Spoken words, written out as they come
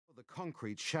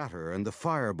concrete shatter and the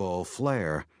fireball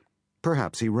flare.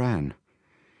 Perhaps he ran.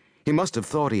 He must have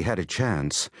thought he had a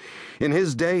chance. In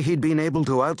his day, he'd been able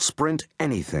to outsprint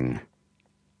anything.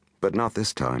 But not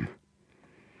this time.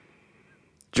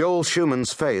 Joel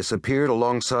Schumann's face appeared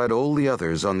alongside all the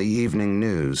others on the evening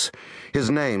news,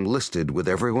 his name listed with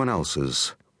everyone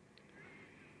else's.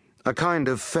 A kind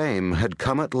of fame had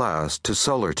come at last to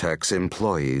Solartech's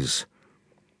employees,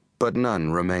 but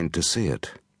none remained to see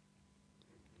it.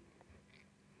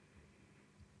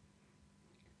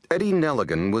 Eddie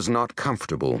Nelligan was not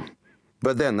comfortable,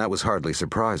 but then that was hardly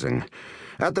surprising.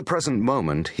 At the present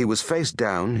moment, he was face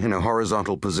down in a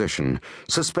horizontal position,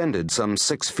 suspended some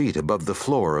 6 feet above the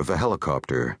floor of a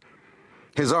helicopter.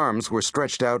 His arms were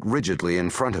stretched out rigidly in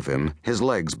front of him, his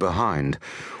legs behind,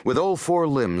 with all 4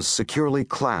 limbs securely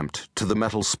clamped to the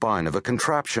metal spine of a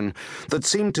contraption that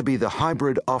seemed to be the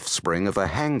hybrid offspring of a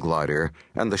hang glider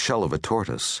and the shell of a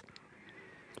tortoise.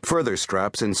 Further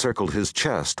straps encircled his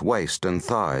chest, waist, and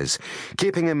thighs,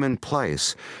 keeping him in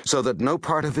place so that no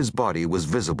part of his body was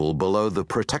visible below the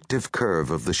protective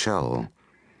curve of the shell.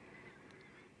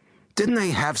 "Didn't they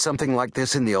have something like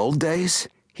this in the old days?"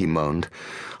 he moaned.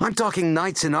 "I'm talking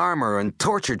knights in armor and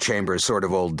torture chambers sort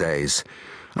of old days.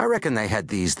 I reckon they had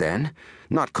these then.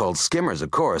 Not called skimmers, of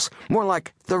course. More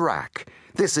like the rack.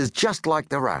 This is just like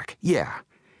the rack, yeah,"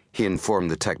 he informed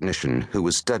the technician, who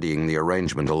was studying the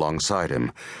arrangement alongside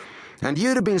him. "And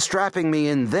you'd have been strapping me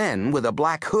in then with a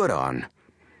black hood on."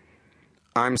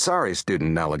 "I'm sorry,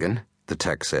 Student Nelligan," the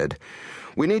tech said.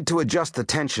 "We need to adjust the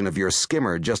tension of your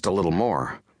skimmer just a little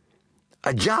more."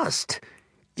 "Adjust?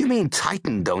 You mean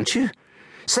tighten, don't you?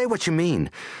 Say what you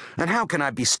mean. And how can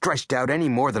I be stretched out any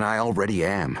more than I already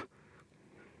am?"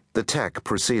 The tech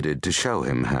proceeded to show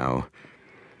him how.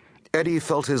 Eddie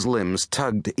felt his limbs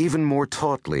tugged even more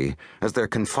tautly as their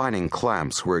confining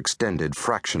clamps were extended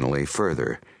fractionally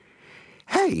further.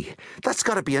 "Hey, that's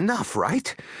got to be enough,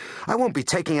 right? I won't be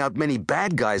taking out many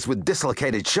bad guys with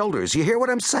dislocated shoulders, you hear what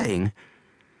I'm saying?"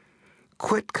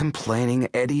 "Quit complaining,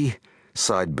 Eddie,"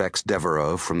 sighed Bex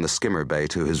Devereaux from the skimmer bay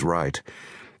to his right.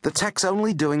 "The tech's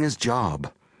only doing his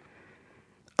job."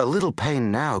 "A little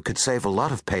pain now could save a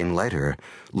lot of pain later,"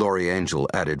 Laurie Angel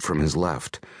added from his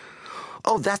left.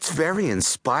 "Oh, that's very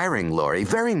inspiring, Laurie.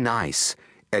 Very nice,"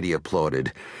 Eddie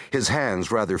applauded, his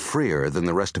hands rather freer than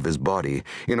the rest of his body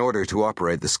in order to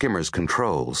operate the skimmer's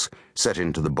controls, set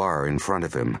into the bar in front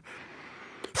of him.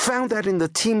 "Found that in the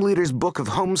team leader's book of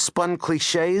homespun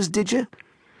cliches, did you?"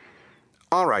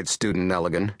 "All right, Student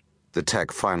Nelligan," the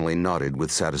tech finally nodded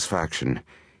with satisfaction.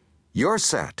 "You're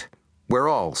set. We're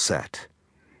all set."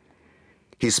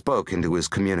 He spoke into his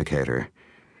communicator.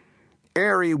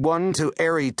 "Airy 1 to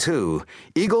Airy 2.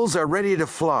 Eagles are ready to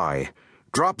fly.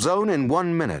 Drop zone in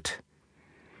 1 minute."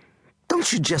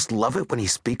 "Don't you just love it when he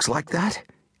speaks like that?"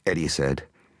 Eddie said.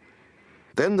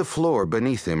 Then the floor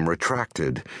beneath him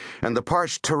retracted, and the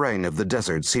parched terrain of the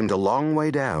desert seemed a long way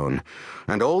down,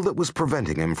 and all that was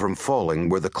preventing him from falling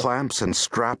were the clamps and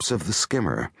straps of the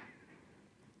skimmer.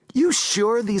 "You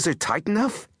sure these are tight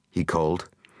enough?" he called.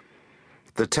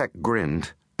 The tech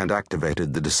grinned and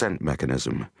activated the descent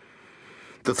mechanism.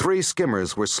 The 3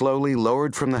 skimmers were slowly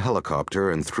lowered from the helicopter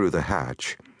and through the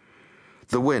hatch.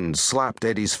 The wind slapped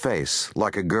Eddie's face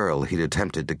like a girl he'd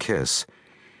attempted to kiss.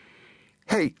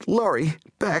 "Hey, Laurie,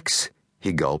 Bex,"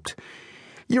 he gulped.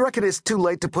 "You reckon it's too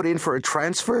late to put in for a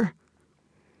transfer?"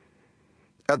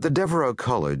 At the Devereaux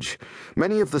College,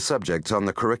 many of the subjects on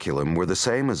the curriculum were the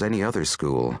same as any other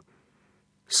school.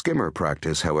 Skimmer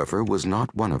practice, however, was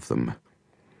not one of them.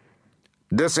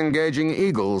 "Disengaging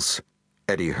eagles,"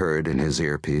 Eddie heard in his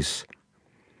earpiece.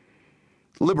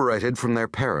 Liberated from their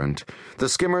parent, the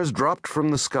skimmers dropped from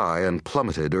the sky and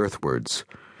plummeted earthwards.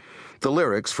 The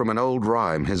lyrics from an old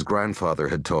rhyme his grandfather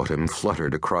had taught him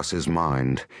fluttered across his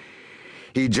mind.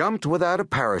 "He jumped without a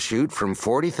parachute from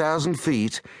 40,000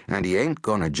 feet, and he ain't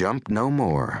gonna jump no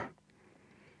more."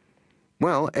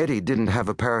 Well, Eddie didn't have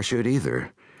a parachute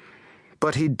either.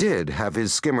 But he did have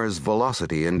his skimmer's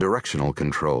velocity and directional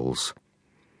controls.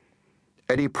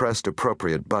 Eddie pressed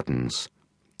appropriate buttons.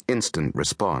 Instant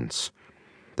response.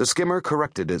 The skimmer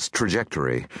corrected its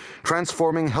trajectory,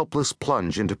 transforming helpless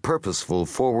plunge into purposeful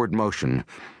forward motion,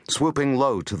 swooping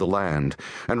low to the land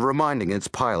and reminding its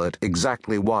pilot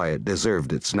exactly why it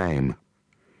deserved its name.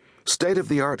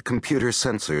 State-of-the-art computer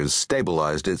sensors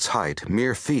stabilized its height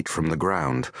mere feet from the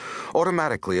ground,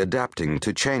 automatically adapting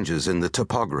to changes in the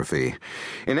topography,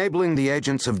 enabling the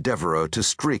agents of Devereaux to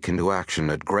streak into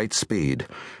action at great speed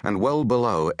and well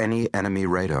below any enemy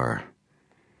radar.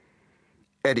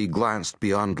 Eddie glanced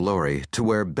beyond Laurie to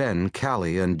where Ben,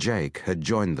 Callie, and Jake had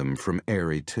joined them from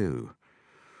Airy 2.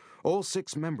 All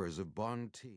 6 members of Bond T.